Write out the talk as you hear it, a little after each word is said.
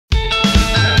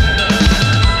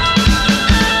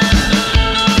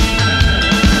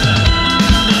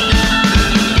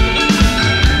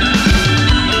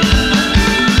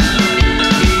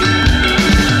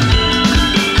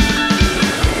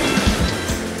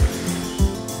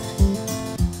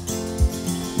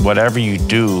whatever you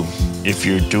do, if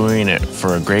you're doing it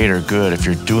for a greater good, if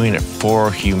you're doing it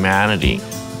for humanity,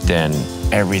 then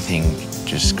everything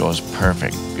just goes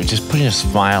perfect. You're just putting a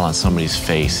smile on somebody's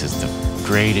face is the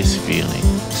greatest feeling.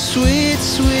 Sweet,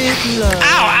 sweet love. Ow,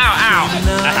 ow, ow.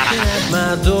 Knocking at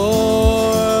my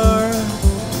door.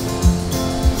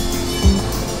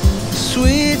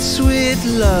 Sweet, sweet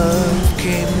love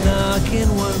came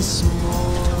knocking once more.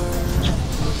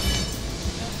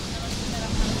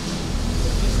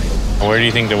 Where do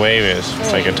you think the wave is?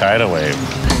 It's like a tidal wave.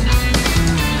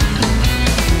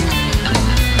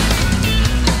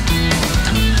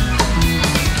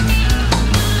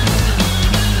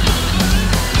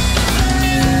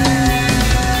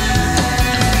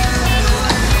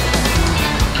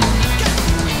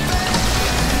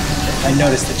 I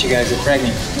noticed that you guys are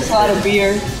pregnant. Just a lot of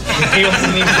beer.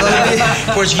 Portuguese beer.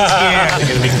 Is it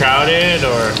gonna be crowded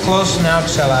or? Close now to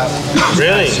sell out.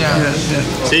 Really? Yeah.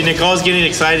 See, Nicole's getting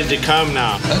excited to come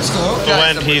now. Let's go. But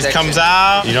when he comes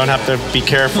out, you don't have to be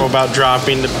careful about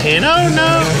dropping the pin. Oh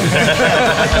no!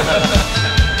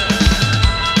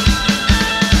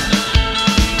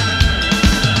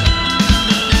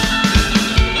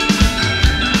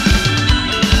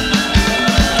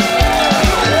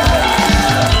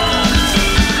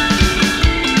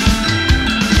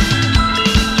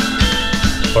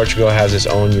 Portugal has its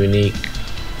own unique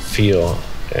feel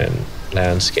and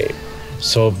landscape.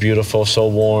 So beautiful, so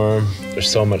warm. There's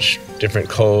so much different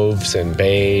coves and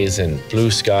bays and blue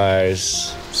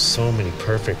skies. So many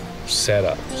perfect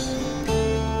setups.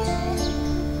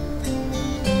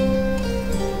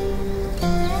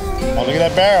 Oh, look at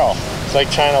that barrel. It's like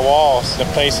China Walls, the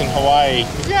place in Hawaii.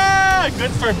 Yeah,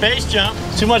 good for a base jump.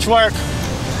 Too much work.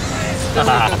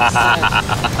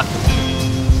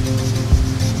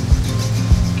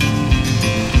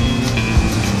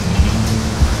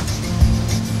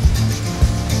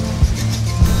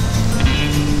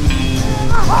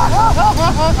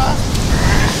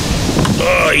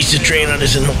 Oh, I used to train on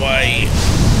this in Hawaii.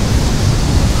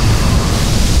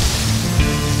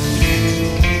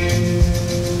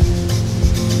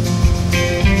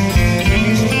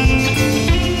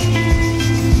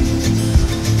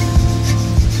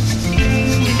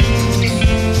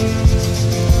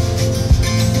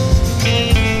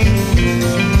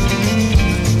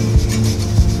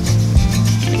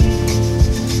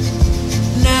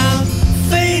 Now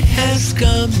fate has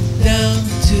come down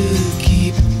to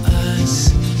keep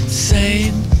us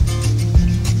sane.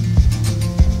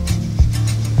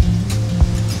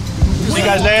 See you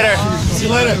guys later. See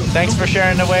you later. Thanks for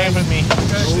sharing the wave with me.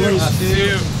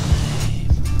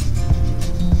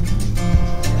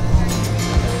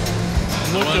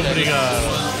 Muito obrigado.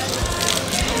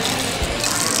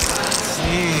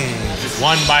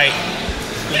 One bite.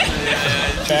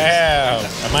 Bam.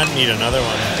 I might need another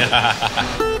one.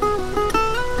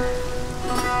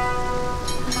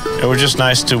 It was just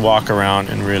nice to walk around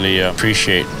and really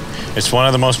appreciate. It's one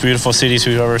of the most beautiful cities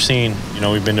we've ever seen. You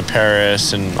know, we've been to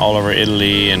Paris and all over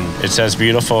Italy, and it's as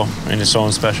beautiful in its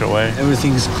own special way.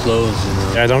 Everything's closed, you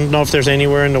know. I don't know if there's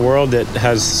anywhere in the world that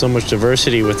has so much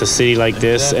diversity with a city like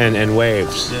this and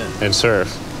waves and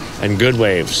surf and good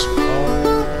waves.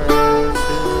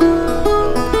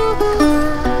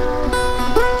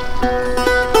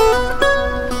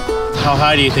 How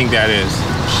high do you think that is?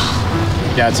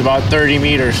 Yeah, it's about 30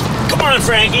 meters. Come on,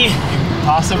 Frankie.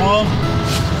 Possible?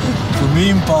 For me,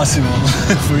 impossible.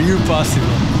 For you,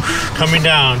 possible. Coming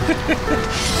down.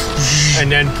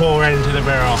 And then pull right into the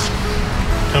barrel.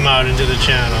 Come out into the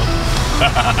channel.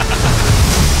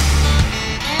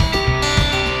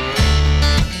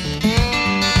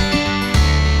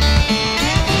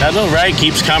 That little ride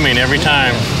keeps coming every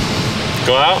time.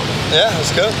 Go out? Yeah,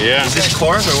 let's go. Yeah. Is this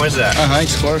Corta or what's that?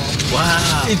 It's Corta.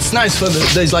 Wow. It's nice for the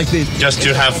days like this. Just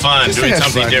to have fun, doing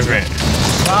something different.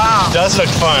 Wow. It does look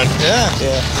fun. Yeah.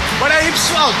 Bora aí,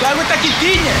 pessoal. A água tá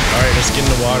quentinha. All right, let's get in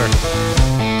the water.